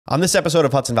On this episode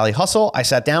of Hudson Valley Hustle, I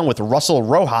sat down with Russell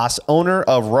Rojas, owner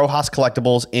of Rojas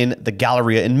Collectibles in the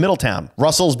Galleria in Middletown.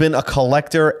 Russell's been a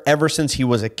collector ever since he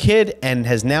was a kid and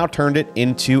has now turned it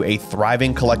into a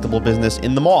thriving collectible business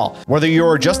in the mall. Whether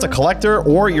you're just a collector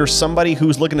or you're somebody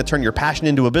who's looking to turn your passion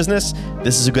into a business,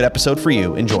 this is a good episode for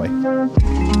you. Enjoy.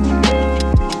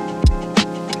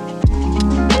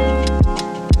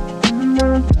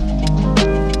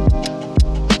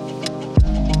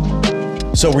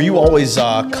 So were you always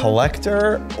a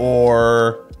collector,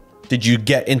 or did you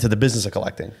get into the business of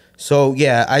collecting? So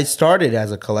yeah, I started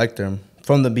as a collector.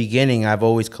 From the beginning, I've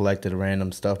always collected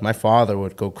random stuff. My father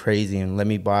would go crazy and let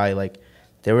me buy, like,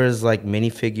 there was like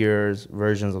minifigures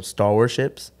versions of Star Wars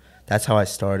ships. That's how I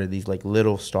started, these like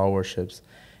little Star Wars ships.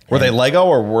 Were they Lego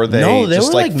or were they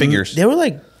just like figures? They were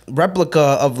like replica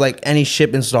of like any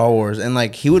ship in Star Wars. And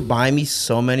like he would buy me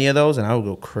so many of those and I would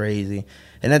go crazy.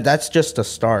 And that's just the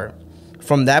start.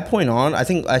 From that point on, I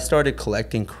think I started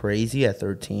collecting crazy at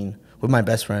 13 with my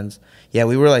best friends. Yeah,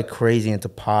 we were like crazy into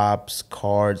pops,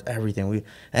 cards, everything.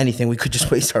 Anything we could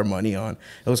just waste our money on.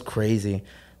 It was crazy.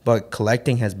 But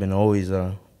collecting has been always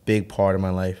a big part of my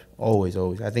life. Always,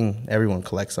 always. I think everyone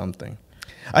collects something.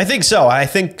 I think so. I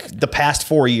think the past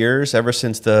 4 years, ever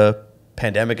since the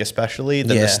pandemic especially,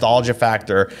 the nostalgia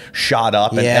factor shot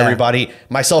up and everybody,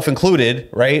 myself included,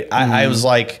 right? I was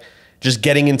like just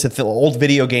getting into old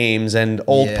video games and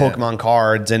old Pokemon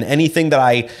cards, and anything that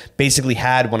I basically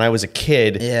had when I was a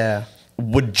kid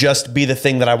would just be the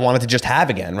thing that I wanted to just have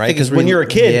again, right? Because when you're a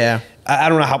kid, I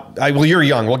don't know how, well, you're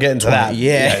young. We'll get into that.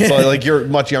 So like you're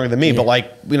much younger than me, but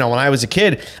like, you know, when I was a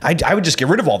kid, I would just get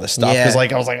rid of all this stuff because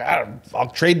like I was like, I'll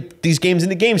trade these games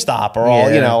into GameStop, or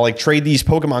I'll, you know, like trade these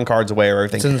Pokemon cards away or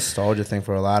everything. It's a nostalgia thing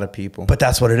for a lot of people. But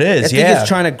that's what it is. I think it's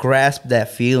trying to grasp that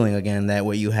feeling again, that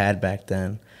what you had back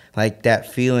then. Like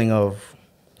that feeling of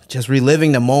just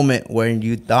reliving the moment where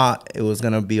you thought it was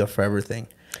going to be a forever thing.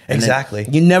 And exactly.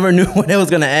 You never knew when it was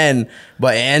going to end,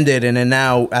 but it ended. And then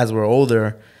now, as we're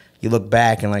older, you look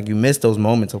back and like you miss those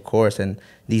moments, of course. And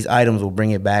these items will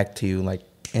bring it back to you like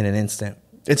in an instant.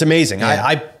 It's amazing.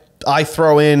 Yeah. I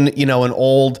throw in, you know, an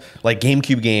old like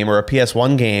GameCube game or a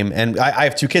PS1 game. And I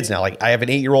have two kids now. Like I have an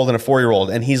 8-year-old and a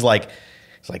 4-year-old. And he's like,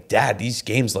 Dad, these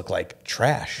games look like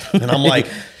trash. And I'm like,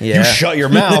 you shut your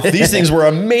mouth. These things were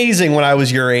amazing when I was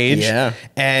your age. Yeah.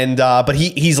 And but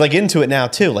he's like into it now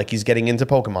too. Like he's getting into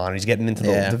Pokemon. He's getting into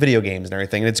the video games and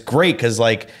everything. And it's great because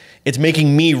like it's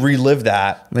making me relive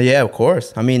that. Yeah, of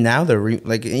course. I mean, now they're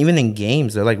like, even in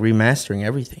games, they're like remastering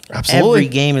everything. Absolutely. Every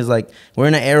game is like, we're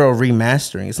in an era of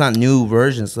remastering. It's not new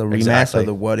versions, the remaster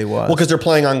of what it was. Well, because they're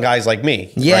playing on guys like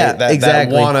me. Yeah, right?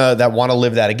 exactly. That wanna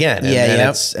live that again.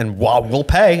 And, and while we'll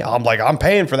pay, I'm like, I'm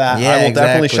paying for that. I will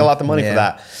definitely shell out the money for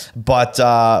that.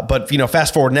 But you know,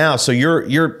 fast forward now. So you're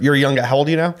young. How old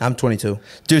are you now? I'm 22.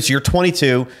 Dude, so you're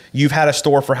 22. You've had a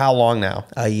store for how long now?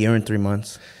 A year and 3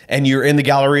 months. And you're in the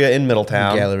Galleria in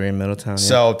Middletown. Galleria in Middletown,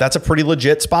 So that's a pretty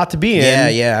legit spot to be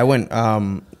in. Yeah. I went,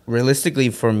 realistically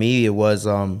for me, it was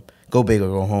go big or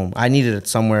go home. I needed it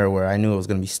somewhere where I knew it was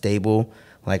going to be stable.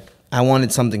 Like, I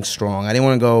wanted something strong. I didn't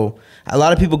want to go, a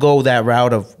lot of people go that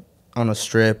route of on a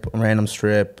strip, a random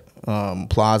strip,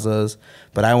 plazas.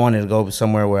 But I wanted to go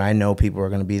somewhere where I know people are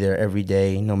going to be there every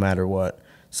day, no matter what.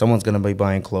 Someone's going to be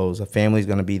buying clothes. A family's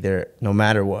going to be there no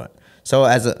matter what. So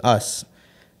as us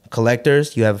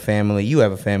collectors, you have a family,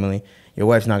 your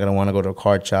wife's not going to want to go to a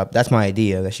card shop. That's my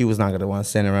idea, that she was not going to want to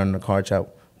stand around in a card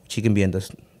shop. She can be in the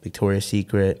Victoria's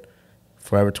Secret,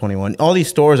 Forever 21. All these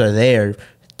stores are there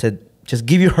to just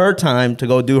give you her time to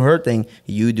go do her thing.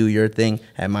 You do your thing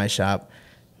at my shop.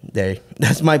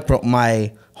 That's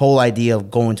my whole idea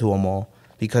of going to a mall,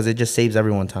 because it just saves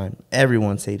everyone time.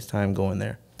 Everyone saves time going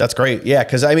there. That's great. Yeah,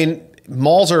 because I mean,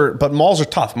 malls are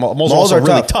tough. Malls are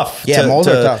really tough. Yeah, malls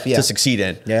are tough to succeed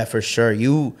in. Yeah, for sure.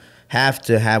 You have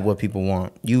to have what people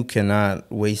want. You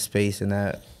cannot waste space in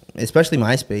that. Especially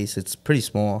my space, it's pretty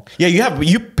small. Yeah,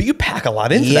 you pack a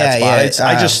lot into that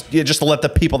spot. Just to let the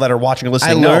people that are watching and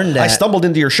listening know, I stumbled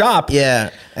into your shop.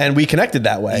 Yeah, and we connected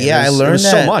that way. Yeah, I learned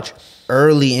so much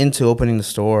early into opening the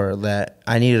store that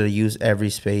I needed to use every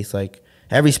space. Like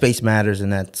every space matters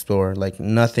in that store. Like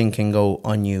nothing can go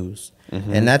unused.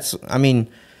 And that's, I mean,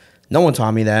 no one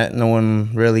taught me that. No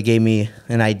one really gave me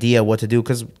an idea what to do,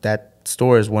 because that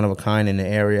store is one of a kind in the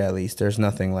area. At least there's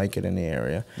nothing like it in the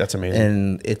area. That's amazing.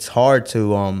 And it's hard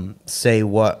to say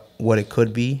what it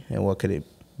could be and what could it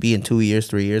be in 2 years,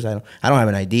 3 years. I don't have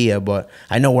an idea, but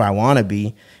I know where I want to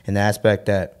be in the aspect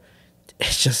that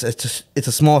it's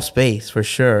a small space for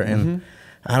sure. And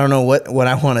I don't know what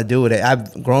I want to do with it.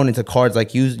 I've grown into cards.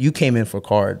 Like you came in for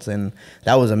cards, and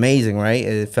that was amazing, right?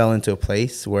 It fell into a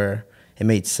place where it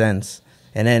made sense.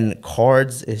 And then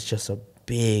cards is just a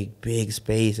big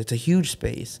space. It's a huge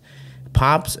space.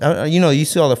 Pops, you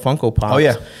see all the Funko Pops. Oh,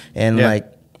 yeah. And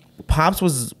like Pops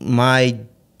was my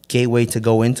gateway to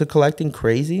go into collecting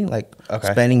crazy, like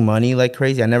spending money like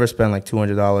crazy. I never spent like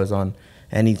 $200 on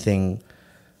anything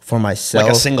for myself.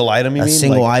 Like a single item, you mean? A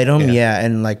single item, yeah.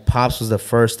 And like Pops was the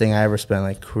first thing I ever spent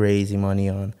like crazy money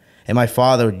on. And my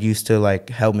father used to like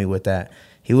help me with that.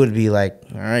 He would be like,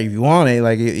 all right, if you want it,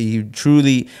 like you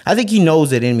truly, I think he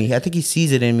knows it in me. I think he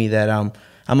sees it in me that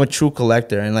I'm a true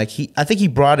collector. And like I think he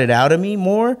brought it out of me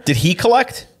more. Did he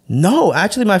collect? No,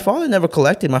 actually, my father never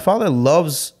collected. My father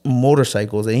loves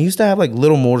motorcycles, and he used to have like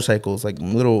little motorcycles, like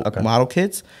little model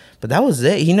kits. But that was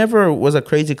it. He never was a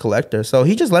crazy collector, so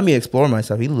he just let me explore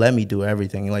myself. He let me do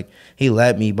everything. Like he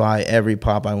let me buy every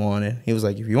pop I wanted. He was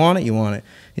like, "If you want it, you want it."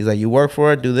 He's like, "You work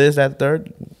for it. Do this, that,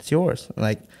 third. It's yours."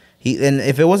 Like and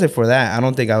if it wasn't for that, I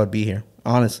don't think I would be here.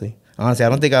 Honestly, I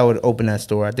don't think I would open that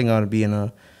store. I think I would be in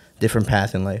a different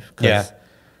path in life. Yeah.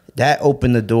 That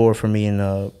opened the door for me in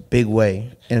a big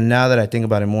way. And now that I think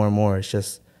about it more and more, it's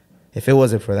just, if it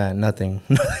wasn't for that, nothing.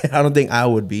 I don't think I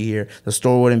would be here. The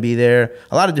store wouldn't be there.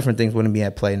 A lot of different things wouldn't be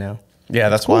at play now. Yeah,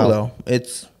 that's cool, wild. though.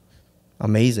 It's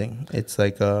amazing. It's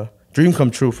like a dream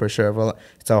come true for sure. But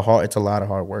it's a lot of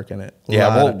hard work in it. Yeah,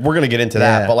 well, we're going to get into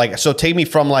that. But like, so take me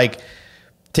from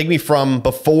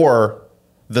before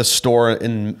the store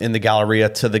in the Galleria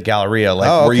to the Galleria.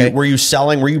 Like, were you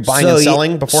selling? Were you buying and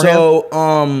selling beforehand?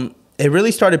 So it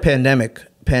really started pandemic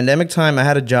time. I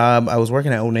had a job. I was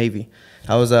working at Old Navy.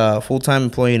 I was a full-time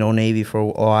employee in Old Navy for a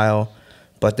while,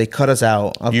 but they cut us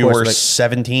out. You were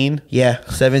 17? Yeah,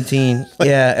 17.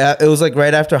 Yeah, it was like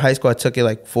right after high school. I took it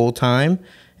like full-time,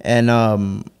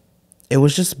 and it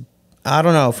was just, I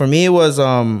don't know. For me, it was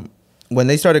when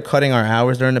they started cutting our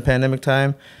hours during the pandemic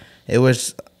time,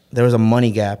 there was a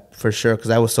money gap for sure, because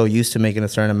I was so used to making a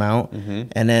certain amount.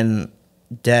 And then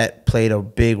debt played a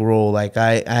big role. Like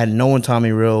I had no one taught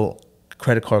me real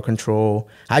credit card control.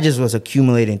 I just was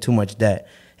accumulating too much debt,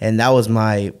 and that was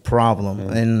my problem.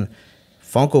 And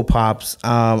Funko Pops,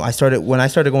 when I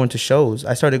started going to shows,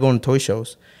 I started going to toy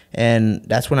shows, and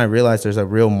that's when I realized there's a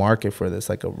real market for this,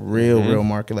 like a real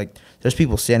market. Like there's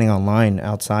people standing online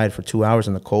outside for 2 hours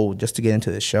in the cold just to get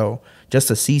into the show, just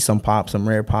to see some pops, some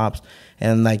rare pops.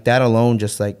 And like that alone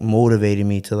just like motivated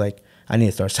me to like, I need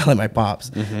to start selling my pops.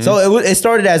 So it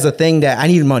started as a thing that I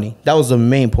needed money. That was the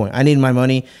main point. I needed my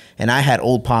money, and I had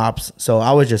old pops, so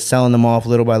I was just selling them off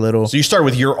little by little. So you started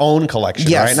with your own collection,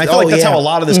 right? And I feel like that's how a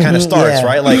lot of this kind of starts,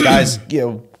 right? Like guys and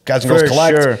girls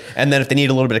collect, and then if they need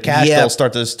a little bit of cash, they'll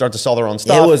start to sell their own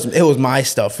stuff. It was my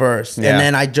stuff first, and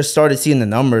then I just started seeing the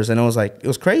numbers, and it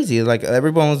was crazy. It was like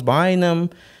everyone was buying them.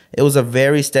 It was a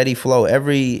very steady flow.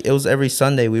 Every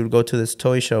Sunday we would go to this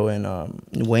toy show in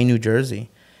Wayne, New Jersey,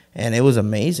 and it was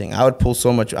amazing. I would pull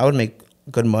so much. I would make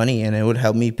good money, and it would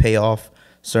help me pay off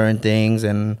certain things.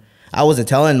 And I wasn't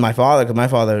telling my father, because my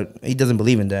father, he doesn't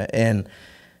believe in that, and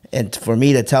for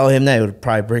me to tell him that, it would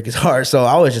probably break his heart. So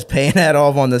I was just paying that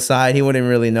off on the side. He wouldn't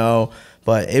really know,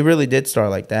 but it really did start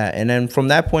like that. And then from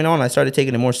that point on, I started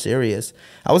taking it more serious.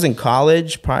 I was in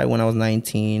college probably when I was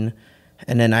 19.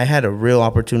 And then I had a real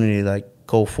opportunity to like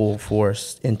go full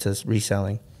force into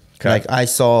reselling. Like I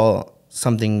saw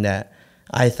something that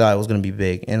I thought was going to be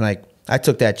big. And like I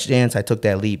took that chance. I took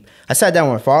that leap. I sat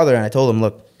down with my father and I told him,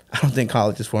 look, I don't think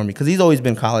college is for me, because he's always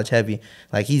been college heavy.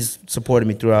 Like he's supported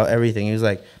me throughout everything. He was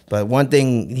like, but one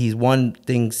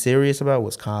thing serious about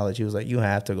was college. He was like, you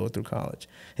have to go through college.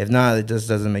 If not, it just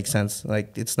doesn't make sense.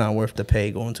 Like it's not worth the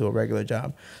pay going to a regular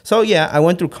job. So yeah, I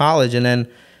went through college, and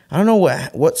then I don't know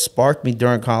what sparked me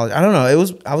during college. I don't know.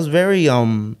 I was very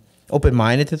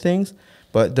open-minded to things,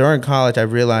 but during college I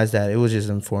realized that it was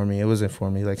just for me. It wasn't for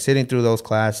me. Like sitting through those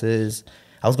classes,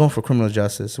 I was going for criminal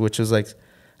justice, which was like,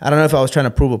 I don't know if I was trying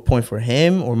to prove a point for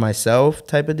him or myself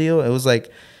type of deal. It was like,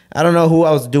 I don't know who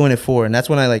I was doing it for, and that's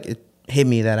when it hit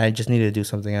me that I just needed to do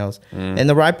something else. And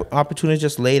the right opportunity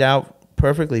just laid out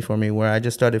perfectly for me, where I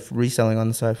just started reselling on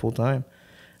the side full time.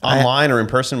 Online or in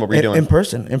person? What were you doing? In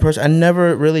person. I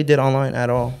never really did online at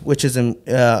all, which is a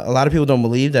lot of people don't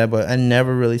believe that, but I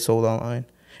never really sold online,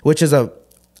 which is I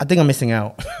think I'm missing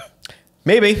out.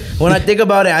 Maybe. When I think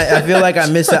about it, I feel like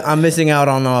I'm missing out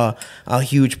on a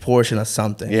huge portion of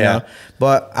something. Yeah. You know?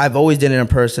 But I've always did it in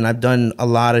person. I've done a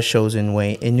lot of shows in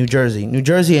New Jersey. New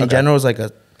Jersey in general is like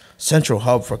a central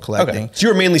hub for collecting. So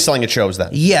you were mainly selling at shows then?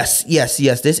 Yes.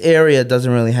 This area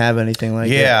doesn't really have anything like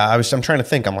that. Yeah, I'm trying to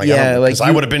think. I'm like, because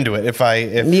I would have been to it if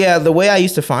Yeah, the way I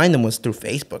used to find them was through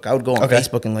Facebook. I would go on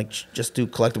Facebook and like just do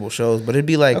collectible shows, but it'd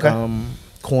be like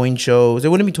coin shows. It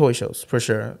wouldn't be toy shows for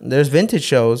sure. There's vintage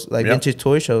shows, like vintage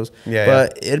toy shows.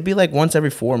 But it'd be like once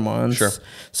every 4 months. Sure.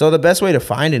 So the best way to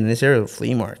find it in this area were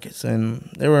flea markets, and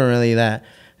they weren't really that.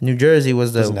 New Jersey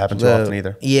was doesn't happen too often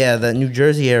either. Yeah, the New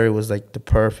Jersey area was like the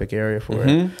perfect area for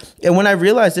it. And when I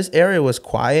realized this area was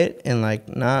quiet and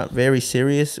like not very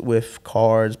serious with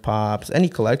cards, pops, any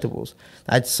collectibles,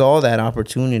 I saw that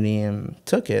opportunity and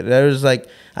took it. There's like,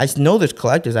 I know there's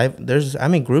collectors.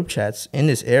 I'm in group chats in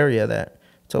this area that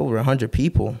it's over 100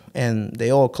 people, and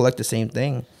they all collect the same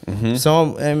thing.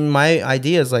 So, and my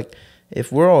idea is like,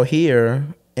 if we're all here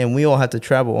and we all have to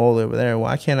travel all over there,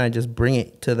 why can't I just bring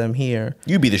it to them here?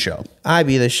 You be the show. I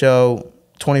be the show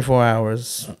 24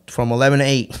 hours from 11 to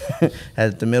 8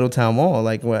 at the Middletown Mall.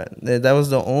 Like, what? That was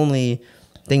the only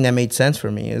thing that made sense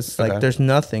for me. It's like, there's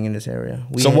nothing in this area.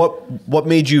 So what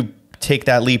made you take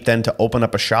that leap then to open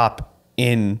up a shop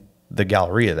in the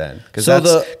Galleria then?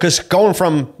 Because going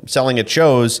from selling at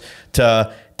shows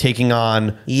to taking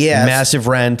on massive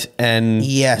rent and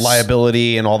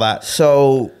liability and all that.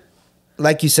 So,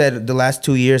 like you said, the last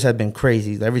 2 years have been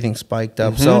crazy. Everything spiked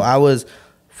up. So I was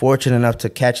fortunate enough to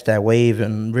catch that wave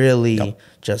and really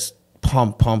just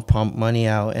pump money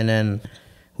out. And then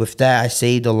with that, I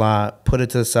saved a lot, put it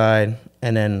to the side,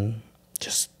 and then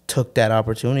just took that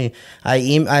opportunity.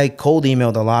 I cold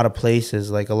emailed a lot of places,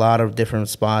 like a lot of different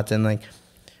spots, and like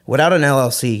without an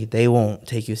LLC, they won't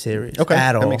take you serious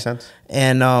at all. That makes sense.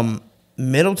 And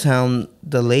Middletown,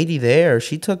 the lady there,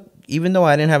 she took, even though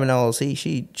I didn't have an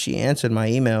LLC, she answered my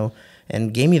email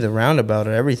and gave me the roundabout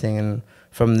of everything. And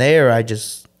from there, I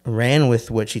just ran with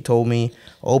what she told me,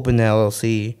 opened the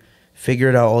LLC,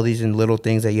 figured out all these little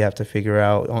things that you have to figure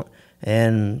out,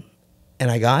 and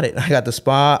I got it. I got the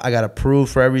spot. I got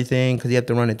approved for everything because you have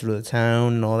to run it through the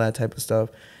town and all that type of stuff.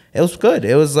 It was good.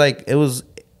 It was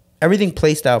everything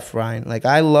placed out fine. Like,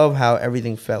 I love how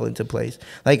everything fell into place.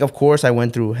 Like, of course, I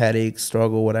went through headaches,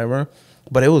 struggle, whatever,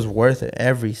 but it was worth it.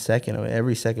 Every second of it.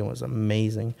 Every second was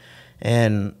amazing.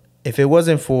 And if it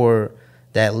wasn't for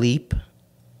that leap,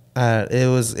 it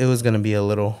was gonna be a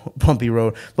little bumpy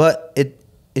road. But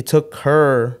it took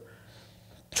her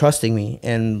trusting me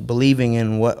and believing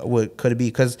in what could it be,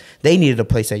 because they needed a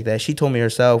place like that. She told me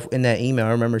herself in that email.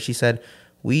 I remember she said,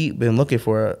 "We've been looking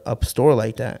for a store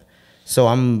like that."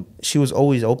 So she was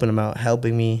always open about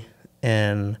helping me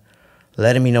and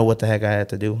letting me know what the heck I had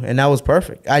to do, and that was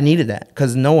perfect. I needed that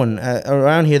because no one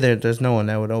around here there's no one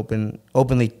that would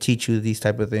openly teach you these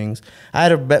type of things. I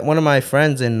had one of my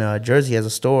friends in Jersey has a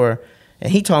store,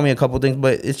 and he taught me a couple things,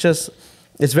 but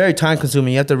it's very time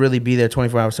consuming. You have to really be there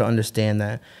 24 hours to understand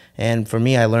that. And for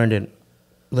me, I learned it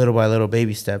little by little,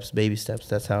 baby steps.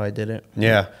 That's how I did it.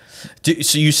 Yeah.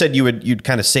 So you said you'd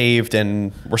kind of saved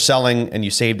and were selling, and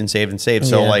you saved and saved and saved.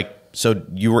 So so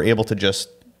you were able to just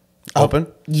open?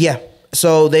 Yeah.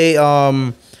 So they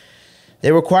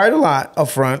required a lot up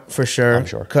front for sure. I'm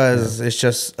sure. Because it's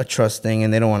just a trust thing,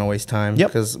 and they don't want to waste time. Yep.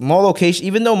 Because mall location,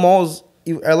 even though malls,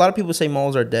 a lot of people say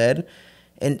malls are dead.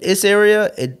 In this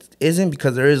area, it isn't,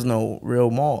 because there is no real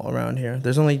mall around here.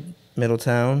 There's only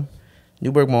Middletown.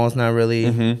 Newburgh Mall is not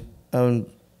really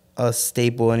a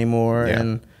staple anymore. Yeah.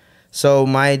 And so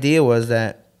my idea was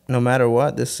that no matter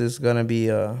what, this is going to be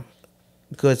a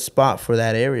good spot for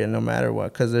that area no matter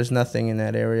what, because there's nothing in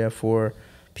that area for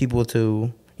people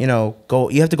to, go.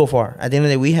 You have to go far. At the end of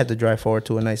the day, we had to drive far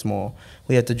to a nice mall.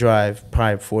 We had to drive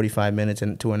probably 45 minutes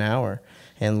to an hour.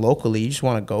 And locally, you just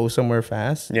want to go somewhere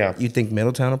fast. Yeah. You think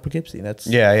Middletown or Poughkeepsie.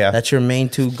 That's your main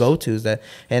two go-tos.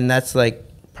 And that's like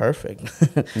perfect.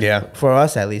 Yeah. For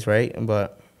us at least, right?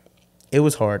 But it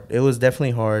was hard. It was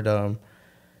definitely hard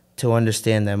to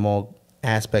understand that mall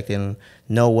aspect and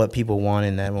know what people want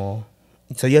in that mall.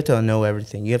 So you have to know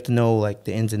everything. You have to know like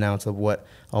the ins and outs of what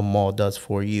a mall does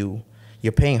for you.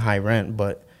 You're paying high rent,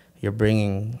 but you're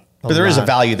bringing. But there is a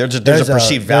value. There's a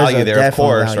perceived value there, of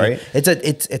course, right?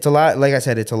 It's a lot. Like I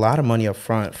said, it's a lot of money up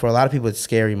front. For a lot of people, it's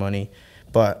scary money.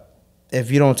 But if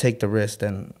you don't take the risk,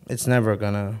 then it's never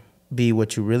gonna be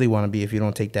what you really want to be. If you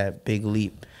don't take that big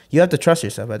leap, you have to trust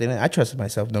yourself. I trusted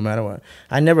myself no matter what.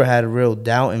 I never had a real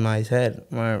doubt in my head.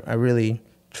 I really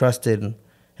trusted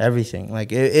everything.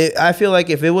 Like I feel like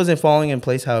if it wasn't falling in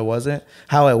place how it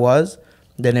was,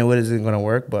 then it wasn't going to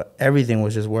work. But everything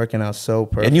was just working out so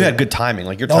perfect. And you had good timing.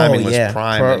 Like your timing was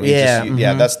prime.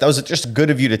 That was just good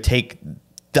of you to take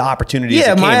the opportunity.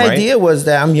 Yeah, my idea was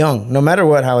that I'm young. No matter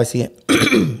what, how I see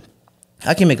it,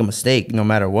 I can make a mistake no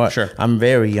matter what. Sure. I'm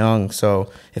very young.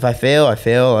 So if I fail, I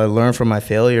fail. I learn from my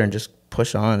failure and just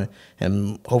push on.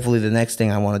 And hopefully the next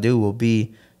thing I want to do will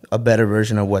be a better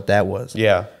version of what that was.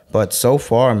 Yeah. But so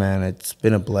far, man, it's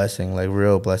been a blessing, like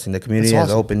real blessing. The community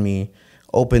has opened me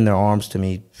opened their arms to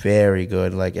me very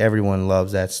good. Like everyone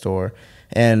loves that store,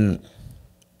 and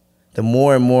the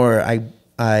more and more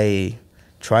I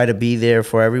try to be there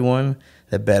for everyone,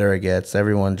 the better it gets.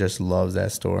 Everyone just loves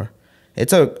that store.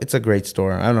 It's a great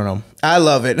store. I don't know. I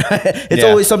love it. It's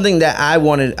always something that I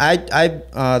wanted.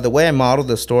 The way I modeled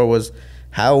the store was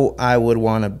how I would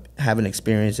want to have an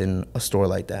experience in a store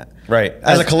like that. Right.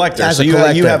 As a collector. So you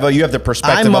have the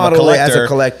perspective of a collector. As a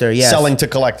collector, yes. Selling to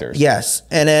collectors. Yes.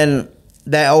 And then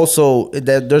that also,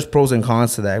 there's pros and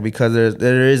cons to that, because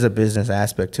there is a business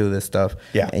aspect to this stuff.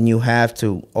 Yeah. And you have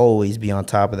to always be on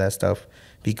top of that stuff,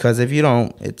 because if you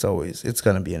don't, it's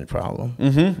going to be a problem.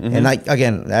 And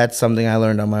again, that's something I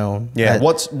learned on my own. Yeah.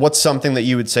 What's something that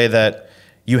you would say that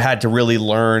you had to really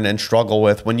learn and struggle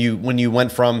with when you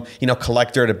went from,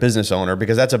 collector to business owner?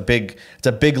 Because it's a big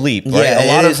leap, right?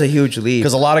 Yeah, it is a huge leap.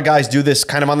 Because a lot of guys do this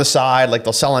kind of on the side, like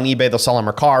they'll sell on eBay, they'll sell on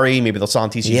Mercari, maybe they'll sell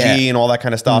on TCG and all that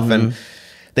kind of stuff, and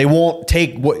they won't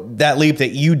take that leap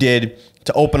that you did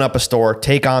to open up a store,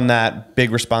 take on that big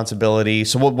responsibility.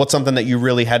 So what's something that you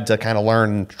really had to kind of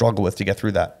learn and struggle with to get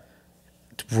through that?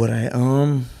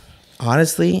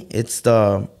 Honestly, it's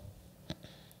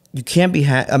you can't be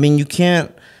you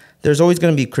can't. There's always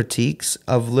going to be critiques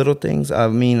of little things.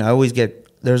 There's always going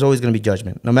to be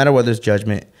judgment. No matter what, there's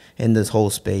judgment in this whole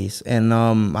space. And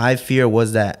my fear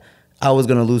was that I was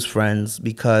going to lose friends,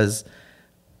 because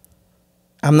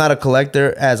I'm not a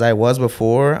collector as I was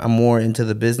before. I'm more into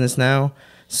the business now.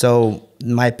 So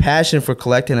my passion for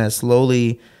collecting has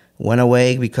slowly went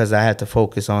away, because I had to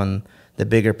focus on the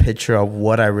bigger picture of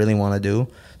what I really want to do.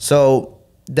 So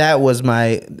that was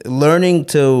my learning,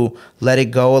 to let it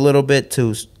go a little bit,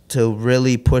 to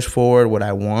really push forward what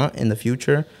I want in the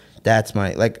future. That's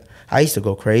I used to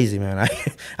go crazy, man.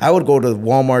 I would go to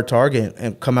Walmart, Target,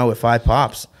 and come out with 5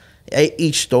 pops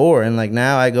each store. And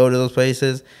now I go to those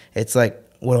places, it's like,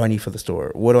 what do I need for the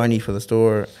store? What do I need for the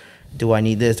store? Do I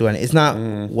need this? It's not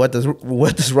what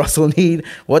does Russell need?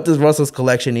 What does Russell's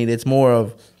collection need? It's more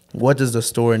of, what does the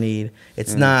store need?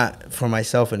 It's not for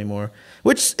myself anymore.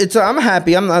 I'm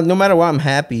happy. No matter what, I'm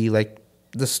happy.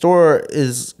 The store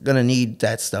is gonna need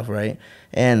that stuff, right?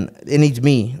 And it needs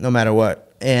me no matter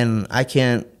what. And I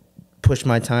can't push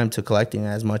my time to collecting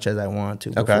as much as I want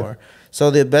to before.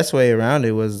 So the best way around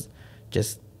it was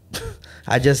just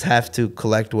I just have to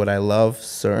collect what I love,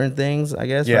 certain things, I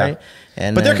guess, right?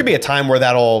 But there could be a time where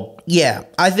that'll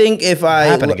I think if I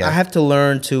have to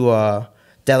learn to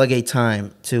delegate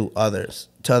time to others,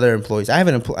 to other employees. I have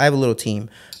a little team,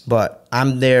 but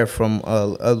I'm there from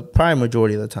a prime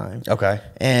majority of the time. Okay.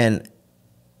 And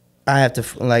I have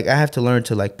to learn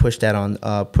to push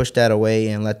that away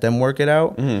and let them work it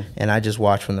out, and I just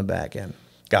watch from the back end.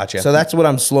 Gotcha. So that's what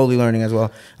I'm slowly learning as well.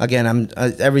 Again,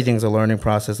 everything's a learning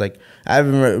process. I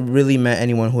haven't really met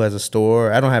anyone who has a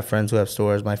store. I don't have friends who have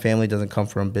stores. My family doesn't come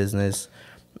from business,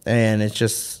 and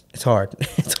it's hard.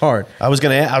 It's hard. I was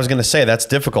gonna say that's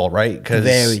difficult, right?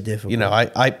 Very difficult.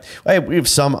 We have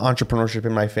some entrepreneurship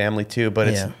in my family too,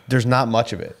 but there's not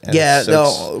much of it. And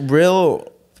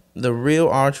the real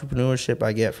entrepreneurship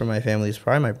I get from my family is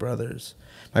probably my brothers.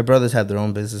 My brothers have their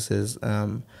own businesses.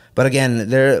 But again,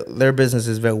 their business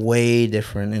is way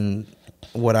different in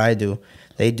what I do.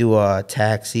 They do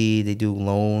taxi, they do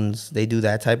loans, they do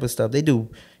that type of stuff. They do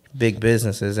big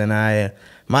businesses, and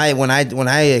when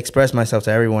I expressed myself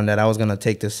to everyone that I was gonna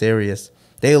take this serious,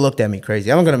 they looked at me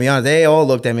crazy. I'm gonna be honest. They all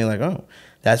looked at me like, "Oh,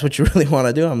 that's what you really want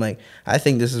to do?" I'm like, I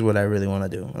think this is what I really want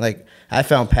to do. I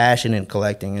found passion in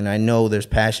collecting, and I know there's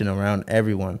passion around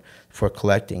everyone for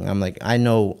collecting. I'm like, I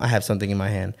know I have something in my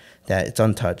hand that it's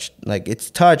untouched. It's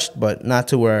touched, but not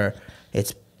to where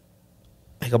it's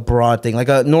like a broad thing, like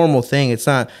a normal thing. It's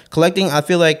not. Collecting, I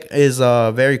feel like, is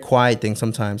a very quiet thing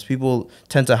sometimes. People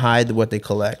tend to hide what they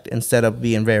collect instead of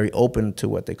being very open to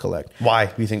what they collect. Why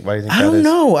do you think that is? I don't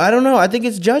know. I think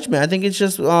it's judgment. I think it's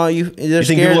just you think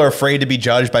people are afraid to be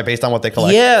judged based on what they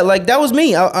collect? Yeah, that was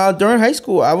me. During high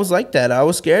school, I was like that. I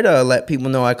was scared to let people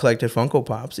know I collected Funko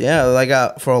Pops.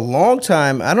 Yeah, for a long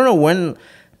time. I don't know when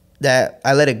that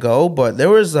I let it go, but there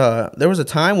was a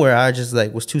time where I just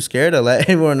was too scared to let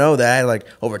everyone know that I had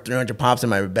over 300 pops in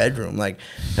my bedroom.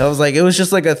 It was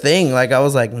just a thing. I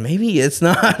was like, maybe it's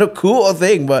not a cool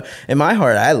thing, but in my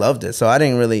heart I loved it. So it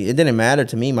didn't matter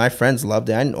to me. My friends loved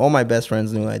it. All my best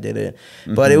friends knew I did it.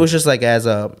 But it was just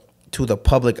to the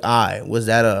public eye, was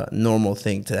that a normal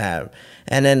thing to have?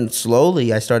 And then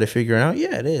slowly I started figuring out,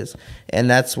 yeah, it is. And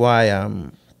that's why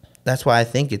I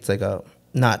think it's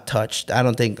not touched. I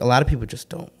don't think a lot of people just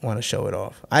don't want to show it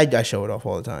off. I show it off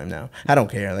all the time now. I don't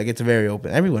care. It's very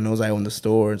open. Everyone knows I own the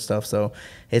store and stuff. So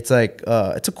it's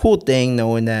it's a cool thing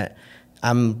knowing that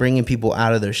I'm bringing people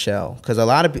out of their shell. Because a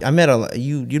lot of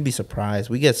you'd be surprised.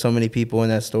 We get so many people in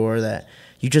that store that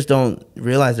you just don't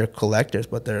realize they're collectors,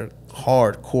 but they're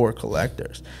hardcore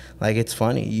collectors. Like, it's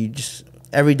funny.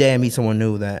 Every day I meet someone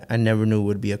new that I never knew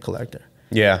would be a collector.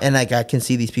 Yeah. And like, I can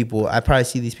see these people. I probably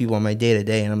see these people on my day to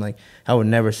day, and I'm like, I would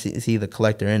never see the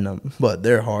collector in them, but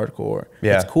they're hardcore.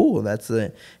 Yeah. It's cool. It's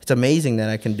amazing that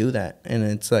I can do that. And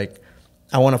it's like,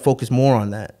 I want to focus more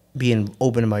on that, being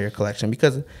open about your collection,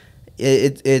 because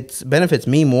it benefits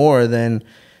me more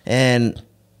and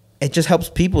it just helps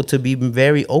people to be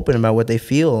very open about what they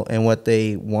feel and what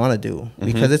they want to do,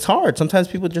 because it's hard. Sometimes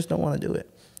people just don't want to do it.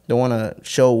 Don't want to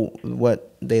show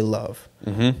what they love.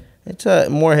 It's a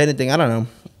more hidden thing. I don't know.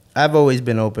 I've always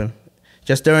been open.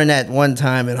 Just during that one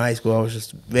time in high school, I was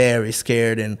just very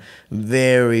scared and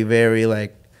very, very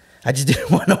like, I just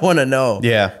didn't want to know.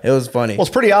 Yeah. It was funny. Well,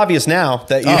 it's pretty obvious now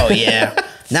that you... Oh, yeah.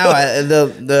 Now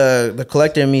the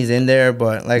collector in me is in there,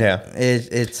 but like,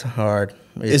 it's hard.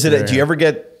 Do you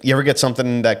ever get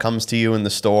something that comes to you in the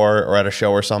store or at a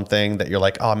show or something that you're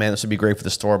like, oh man, this would be great for the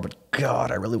store, but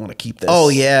God, I really want to keep this? Oh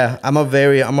yeah, I'm a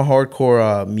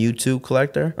hardcore Mewtwo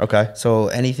collector. Okay. So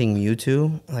anything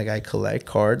Mewtwo, like, I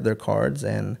collect their cards,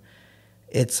 and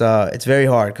it's very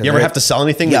hard. You ever have to sell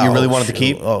anything that you really wanted to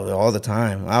keep? Oh, all the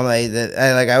time. I'm like,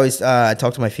 I always I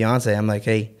talk to my fiance. I'm like,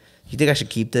 hey, you think I should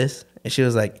keep this? And she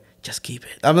was like, just keep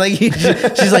it. I'm like,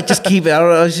 she's like, just keep it. I don't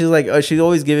know. She's like, she's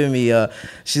always giving me,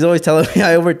 she's always telling me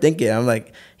I overthink it. I'm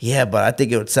like, yeah, but I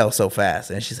think it would sell so fast.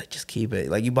 And she's like, just keep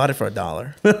it. Like, you bought it for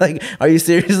 $1. Like, are you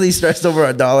seriously stressed over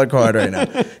a $1 card right now?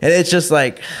 And it's just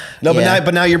like, no,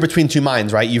 but now you're between two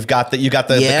minds, right? You got the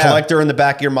collector in the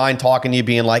back of your mind talking to you,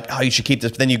 being like, oh, you should keep this.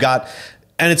 But then you got...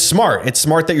 And it's smart. It's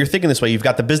smart that you're thinking this way. You've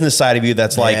got the business side of you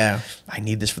that's like, I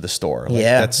need this for the store. Like,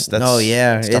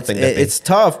 it's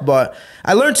tough, but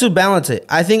I learned to balance it.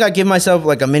 I think I give myself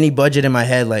like a mini budget in my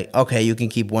head, like, okay, you can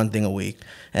keep one thing a week,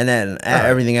 and then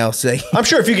everything else. Like, I'm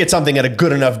sure if you get something at a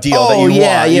good enough deal that you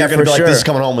want, you're gonna be like, this is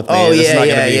coming home with me. Oh, this is not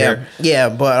gonna be here. Yeah,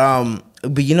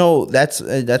 but you know, that's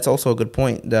also a good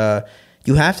point.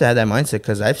 You have to have that mindset,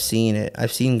 because I've seen it.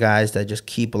 I've seen guys that just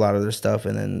keep a lot of their stuff,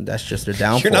 and then that's just their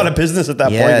downfall. You're not a business at that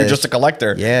point. You're just a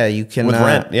collector. Yeah, you can with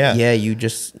rent. Yeah, you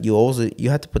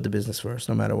have to put the business first,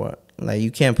 no matter what. Like, you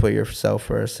can't put yourself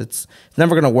first. It's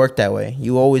never gonna work that way.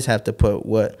 You always have to put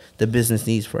what the business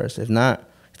needs first. If not,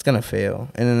 it's gonna fail.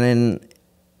 And then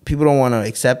people don't want to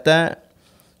accept that.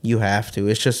 You have to.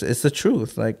 It's the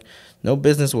truth. Like, no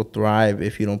business will thrive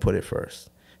if you don't put it first.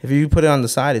 If you put it on the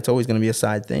side, it's always going to be a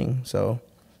side thing. So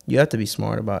you have to be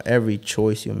smart about every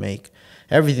choice you make.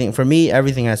 Everything, for me,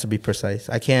 everything has to be precise.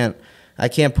 I can't put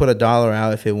 $1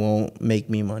 out if it won't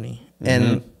make me money.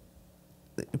 And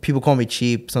people call me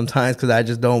cheap sometimes because I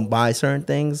just don't buy certain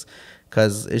things,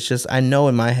 because it's just, I know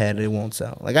in my head it won't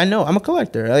sell. Like, I know I'm a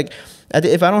collector. Like,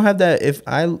 if I don't have that, if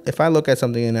I look at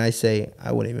something and I say,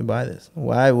 I wouldn't even buy this,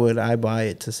 why would I buy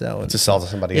it to sell? To sell to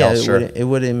somebody else, sure. It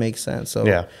wouldn't make sense.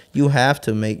 So you have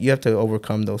to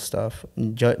overcome those stuff.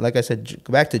 Like I said,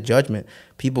 back to judgment.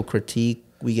 People critique.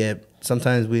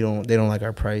 Sometimes they don't like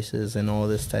our prices and all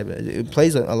this type of, it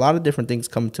plays a lot of different things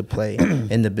come to play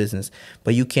in the business,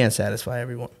 but you can't satisfy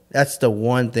everyone. That's the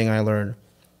one thing I learned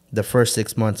the first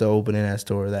 6 months of opening that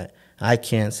store, that I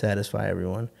can't satisfy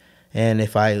everyone. And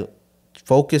if I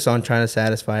focus on trying to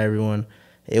satisfy everyone,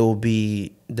 it will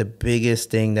be the biggest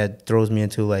thing that throws me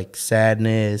into like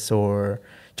sadness, or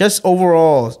just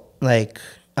overall like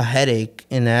a headache,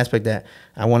 in the aspect that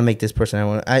I want to make this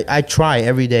person, I try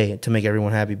every day to make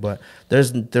everyone happy, but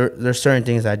there's certain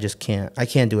things I just can't. I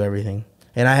can't do everything.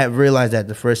 And I have realized that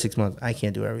the first 6 months I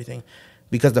can't do everything,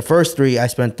 because the first 3 I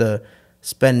spent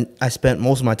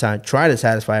most of my time trying to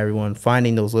satisfy everyone,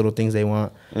 finding those little things they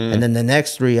want. And then the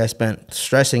next 3 I spent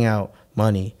stressing out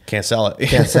money. Can't sell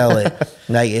it.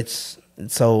 Like,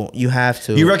 so you have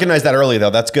to. You recognize that early, though.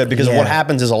 That's good, because what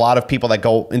happens is a lot of people that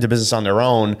go into business on their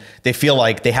own, they feel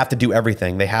like they have to do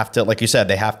everything. They have to, like you said,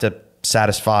 they have to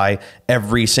satisfy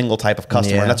every single type of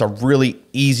customer. And that's a really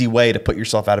easy way to put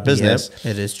yourself out of business. Yep,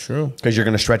 it is true. Because you're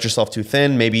going to stretch yourself too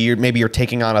thin. Maybe you're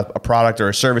taking on a product or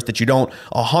a service that you don't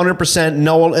 100%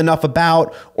 know enough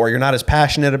about, or you're not as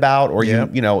passionate about, or you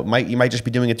might just be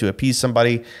doing it to appease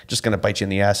somebody. Just going to bite you in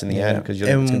the ass in the end, because it's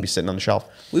going to be sitting on the shelf.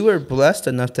 We were blessed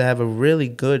enough to have a really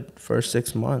good first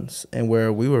 6 months, and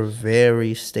where we were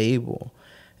very stable.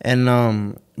 And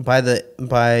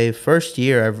by first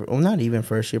year, not even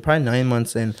first year, probably 9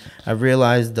 months in, I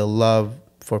realized the love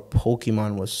for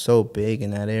Pokemon was so big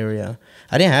in that area.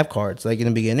 I didn't have cards. Like, in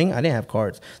the beginning, I didn't have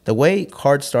cards. The way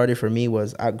cards started for me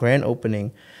was at grand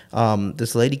opening.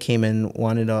 this lady came in,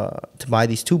 wanted to buy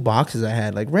these 2 boxes I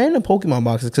had, like random Pokemon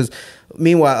boxes. Because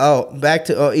meanwhile, back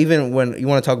to even when you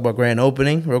want to talk about grand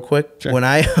opening real quick. Sure. When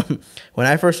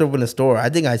I first opened the store, I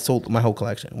think I sold my whole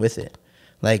collection with it.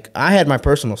 Like I had my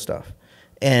personal stuff,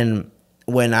 and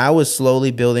when I was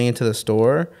slowly building into the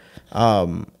store,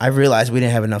 I realized we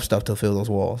didn't have enough stuff to fill those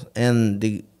walls,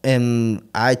 and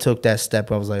I took that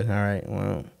step. I was like, all right,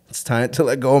 well, it's time to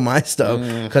let go of my stuff,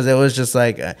 because it was just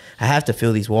like, I have to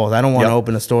fill these walls. I don't want to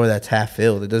open a store that's half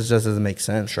filled. It just doesn't make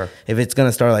sense. Sure. If it's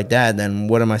gonna start like that, then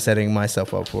what am I setting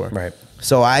myself up for? Right.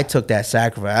 So I took that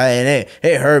sacrifice, and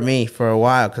it hurt me for a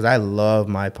while, because I love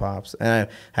my pops, and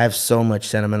I have so much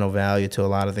sentimental value to a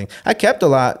lot of things. I kept a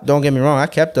lot. Don't get me wrong. I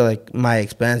kept like my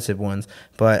expensive ones,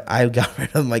 but I got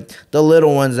rid of like the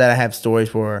little ones that I have stories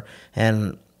for,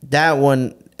 and that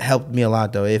one helped me a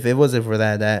lot though. If it wasn't for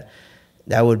that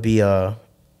would be a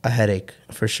headache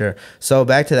for sure. So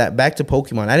back to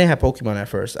Pokemon. I didn't have Pokemon at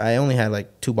first. I only had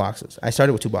like 2 boxes. I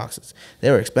started with 2 boxes.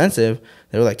 They were expensive.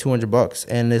 They were like $200.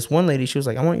 And this one lady, she was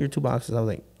like, I want your 2 boxes. I was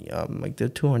like, like they're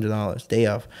 $200 day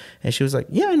off. And she was like,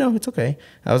 yeah, I know, it's okay.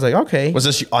 I was like, okay. Was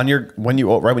this on your when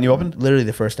you opened? Literally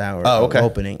the first hour of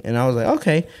opening. And I was like,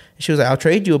 okay. And she was like, I'll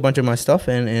trade you a bunch of my stuff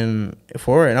in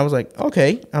for it. And I was like,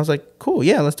 okay. I was like, cool,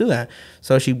 yeah, let's do that.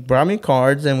 So she brought me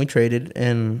cards and we traded.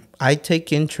 And I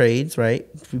take in trades, right,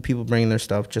 for people bringing their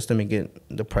stuff just to make it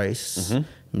the price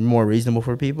more reasonable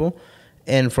for people.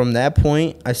 And from that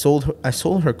point, I sold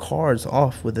her cards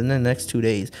off within the next 2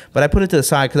 days. But I put it to the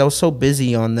side because I was so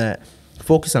busy on that,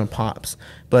 focus on pops.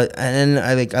 And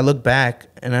then I look back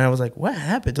and I was like, what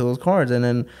happened to those cards? And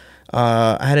then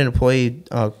I had an employee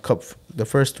the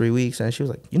first 3 weeks, and she was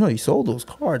like, you sold those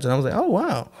cards. And I was like, oh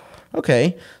wow,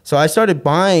 okay. So I started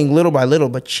buying little by little,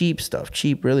 but cheap stuff,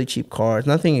 really cheap cards,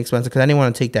 nothing expensive, because I didn't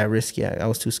want to take that risk yet. I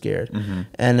was too scared.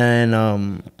 And then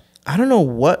I don't know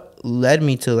what led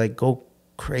me to like go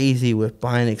crazy with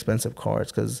buying expensive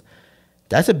cards, because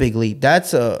that's a big leap.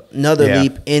 That's another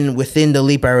leap within the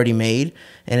leap I already made,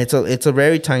 and it's a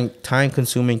very time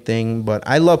consuming thing. But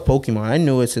I love Pokemon. I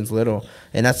knew it since little,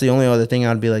 and that's the only other thing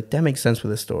I'd be like, that makes sense for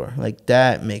this store. Like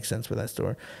that makes sense for that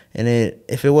store. And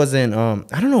if it wasn't,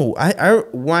 I don't know.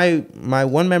 Why my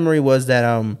one memory was that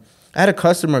I had a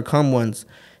customer come once.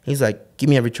 He's like, give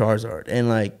me every Charizard. And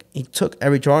like, he took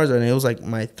every Charizard, and it was like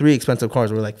my 3 expensive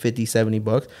cards were like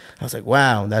 $50-$70. I was like,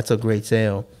 wow, that's a great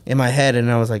sale in my head.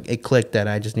 And I was like, it clicked that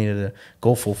I just needed to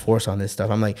go full force on this stuff.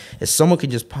 I'm like, if someone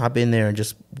could just pop in there and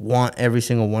just want every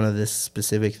single one of this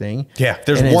specific thing. Yeah,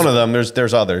 there's one of them.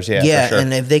 There's others. Yeah, yeah. For sure.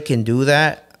 And if they can do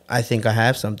that, I think I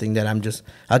have something that I'm just,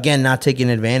 again, not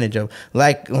taking advantage of,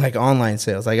 like online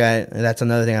sales. Like that's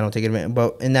another thing I don't take advantage of.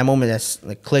 But in that moment, that's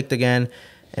like clicked again.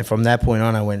 And from that point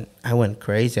on, I went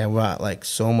crazy. I bought like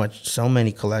so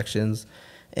many collections.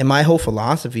 And my whole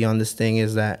philosophy on this thing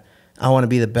is that I want to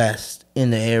be the best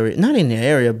in the area. Not in the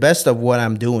area, best of what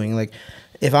I'm doing. Like,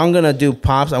 if I'm going to do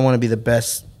pops, I want to be the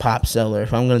best pop seller.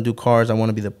 If I'm going to do cards, I want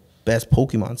to be the best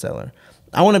Pokemon seller.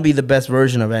 I want to be the best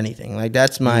version of anything. Like,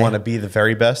 that's my... You want to be the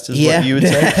very best is what you would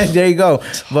say? There you go.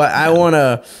 But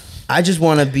I just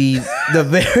want to be the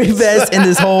very best in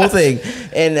this whole thing,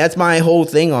 and that's my whole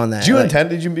thing on that. Did you intend?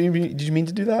 Did you mean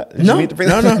to do that? No.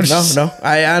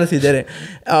 I honestly didn't.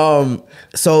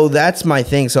 So that's my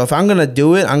thing. So if I'm gonna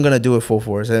do it, I'm gonna do it full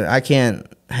force. I can't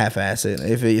half-ass it.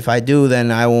 If I do,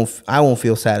 then I won't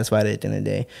feel satisfied at the end of the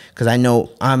day, because I know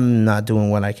I'm not doing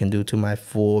what I can do to my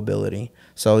full ability.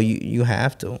 So you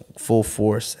have to full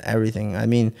force everything. I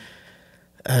mean,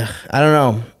 I don't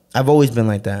know. I've always been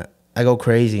like that. I go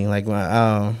crazy. Like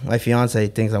my fiance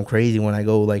thinks I'm crazy when I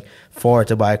go like far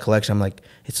to buy a collection. I'm like,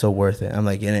 it's so worth it. I'm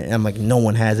like, no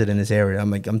one has it in this area.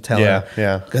 I'm telling her.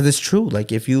 Yeah. Because it's true.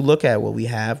 Like, if you look at what we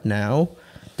have now,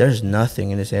 there's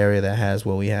nothing in this area that has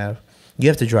what we have. You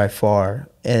have to drive far,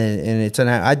 and it's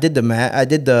I did the math. I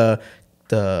did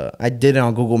it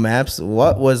on Google Maps.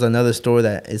 What was another store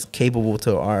that is capable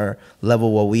to our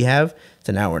level what we have? It's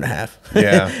an hour and a half.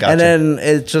 Yeah, gotcha. And then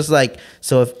it's just like,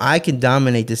 so if I can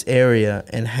dominate this area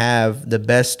and have the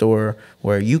best store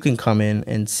where you can come in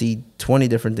and see 20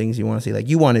 different things you want to see, like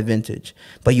you wanted vintage,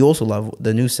 but you also love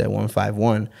the new set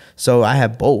 151. So I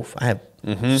have both. I have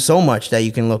so much that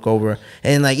you can look over.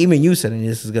 And like, even you said,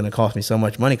 this is going to cost me so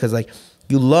much money, because like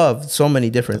you love so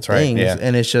many different things. Right, yeah.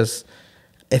 And it's just,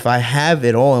 if I have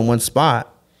it all in one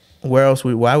spot, where else?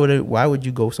 Why would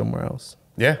you go somewhere else?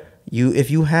 Yeah. If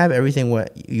you have everything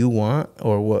what you want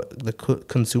or what the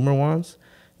consumer wants,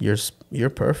 you're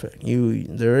perfect.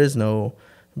 There is no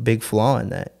big flaw in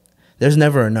that. There's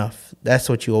never enough. That's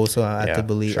what you also have to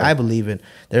believe. Sure. I believe in.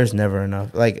 There's never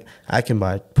enough. Like, I can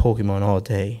buy Pokemon all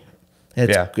day.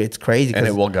 It's crazy. And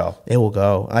it will go. It will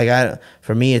go. Like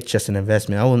for me, it's just an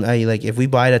investment. Like if we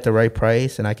buy it at the right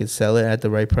price and I could sell it at the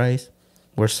right price,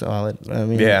 we're solid. I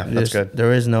mean, yeah, that's good.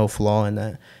 There is no flaw in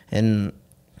that. And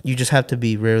you just have to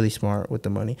be really smart with the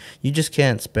money. You just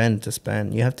can't spend to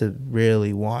spend. You have to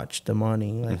really watch the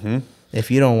money. Like,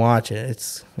 if you don't watch it,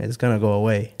 it's gonna go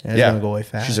away. It's gonna go away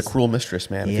fast. She's a cruel mistress,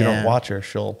 man. If you don't watch her,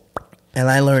 she'll. And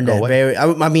I learned that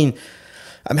I mean,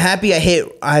 I'm happy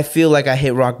I feel like I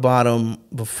hit rock bottom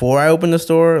before I opened the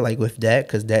store, like with debt,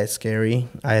 because debt's scary.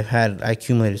 I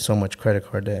accumulated so much credit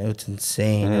card debt. It was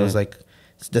insane. It was like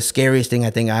the scariest thing I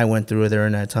think I went through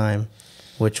during that time,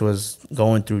 which was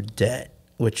going through debt,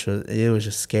 it was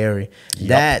just scary. Yep.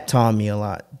 That taught me a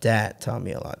lot.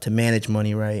 To manage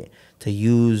money right, to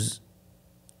use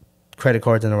credit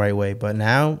cards in the right way. But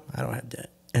now I don't have debt,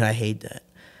 and I hate that.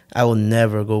 I will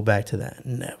never go back to that.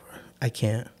 Never. I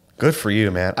can't. Good for you,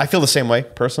 man. I feel the same way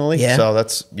personally. Yeah. So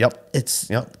that's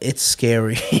It's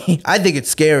scary. I think it's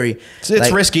scary. It's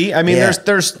like, risky. I mean, there's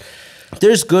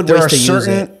good ways to use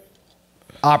it.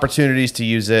 Opportunities to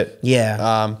use it.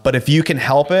 Yeah. But if you can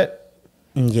help it,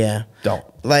 don't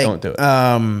do it.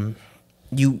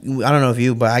 I don't know if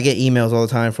you, but I get emails all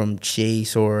the time from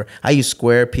Chase, or I use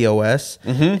Square POS,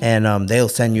 and they'll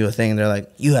send you a thing. They're like,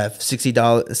 you have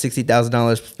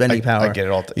 $60,000 spending power. I get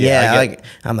it all.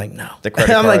 I'm like, no. The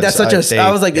credit I'm like, that's such a.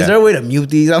 I was like, is there a way to mute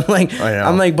these? I'm like,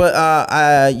 but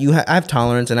I have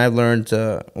tolerance, and I've learned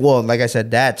to. Well, like I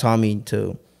said, Dad taught me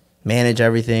to manage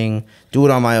everything, do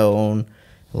it on my own,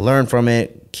 learn from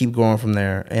it, keep growing from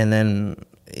there, and then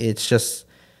it's just.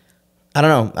 I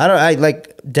don't know. I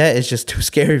like debt is just too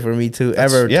scary for me to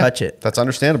ever touch it. That's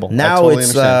understandable. Now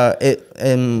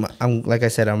and I'm like I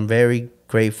said, I'm very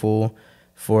grateful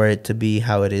for it to be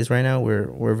how it is right now.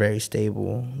 We're very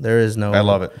stable. There is no. I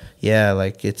love it. Yeah,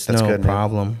 like that's no good,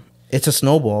 problem. Man. It's a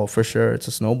snowball for sure. It's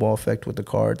a snowball effect with the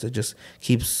cards. It just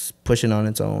keeps pushing on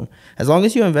its own. As long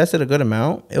as you invested a good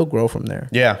amount, it'll grow from there.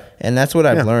 Yeah, and that's what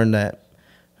I've learned. That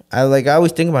I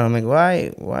always think about it. I'm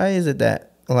like, why is it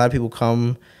that a lot of people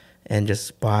come and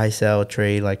just buy, sell,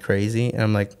 trade like crazy? And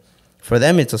I'm like, for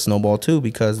them, it's a snowball too,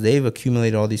 because they've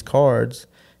accumulated all these cards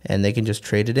and they can just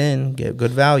trade it in, get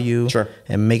good value,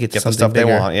 and make it something bigger.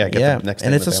 They want. The next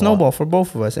and it's a snowball for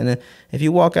both of us. And if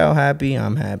you walk out happy,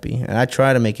 I'm happy. And I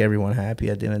try to make everyone happy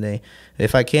at the end of the day.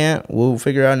 If I can't, we'll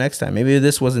figure it out next time. Maybe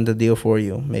this wasn't the deal for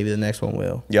you. Maybe the next one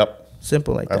will. Yep.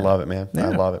 Simple like that. I love it, man. Yeah.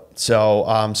 I love it.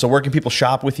 So, so where can people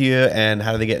shop with you, and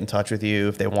how do they get in touch with you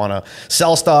if they want to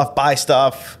sell stuff, buy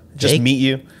stuff, just meet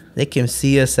you? They can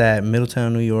see us at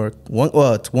Middletown, New York.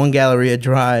 It's One Galleria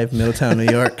Drive, Middletown,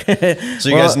 New York. So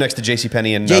you guys are next to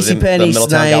JCPenney and JCPenney, the Middletown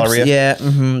Snipes, Galleria?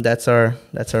 Yeah, that's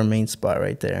our main spot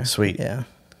right there. Sweet. Yeah.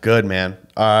 Good, man.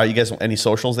 You guys any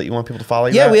socials that you want people to follow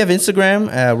you? Yeah, we have Instagram,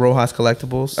 Rojas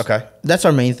Collectibles. Okay. That's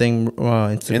our main thing,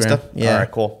 Instagram. Insta? Yeah. All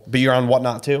right, cool. But you're on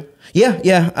Whatnot too?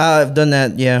 Yeah. I've done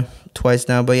that, twice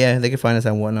now. But yeah, they can find us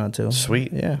on Whatnot too.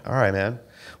 Sweet. Yeah. All right, man.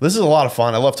 Well, this is a lot of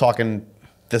fun. I love talking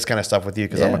this kind of stuff with you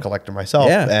because I'm a collector myself.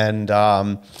 Yeah. And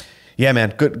yeah,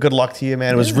 man, good luck to you,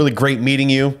 man. It was really great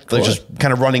meeting you. Like just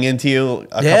kind of running into you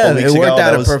a couple weeks ago. It worked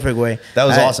out a perfect way. That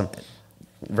was awesome.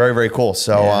 Very, very cool.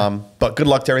 So, but good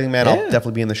luck to everything, man. Yeah. I'll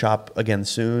definitely be in the shop again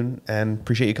soon, and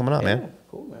appreciate you coming out, man.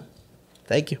 Cool, man.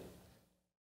 Thank you.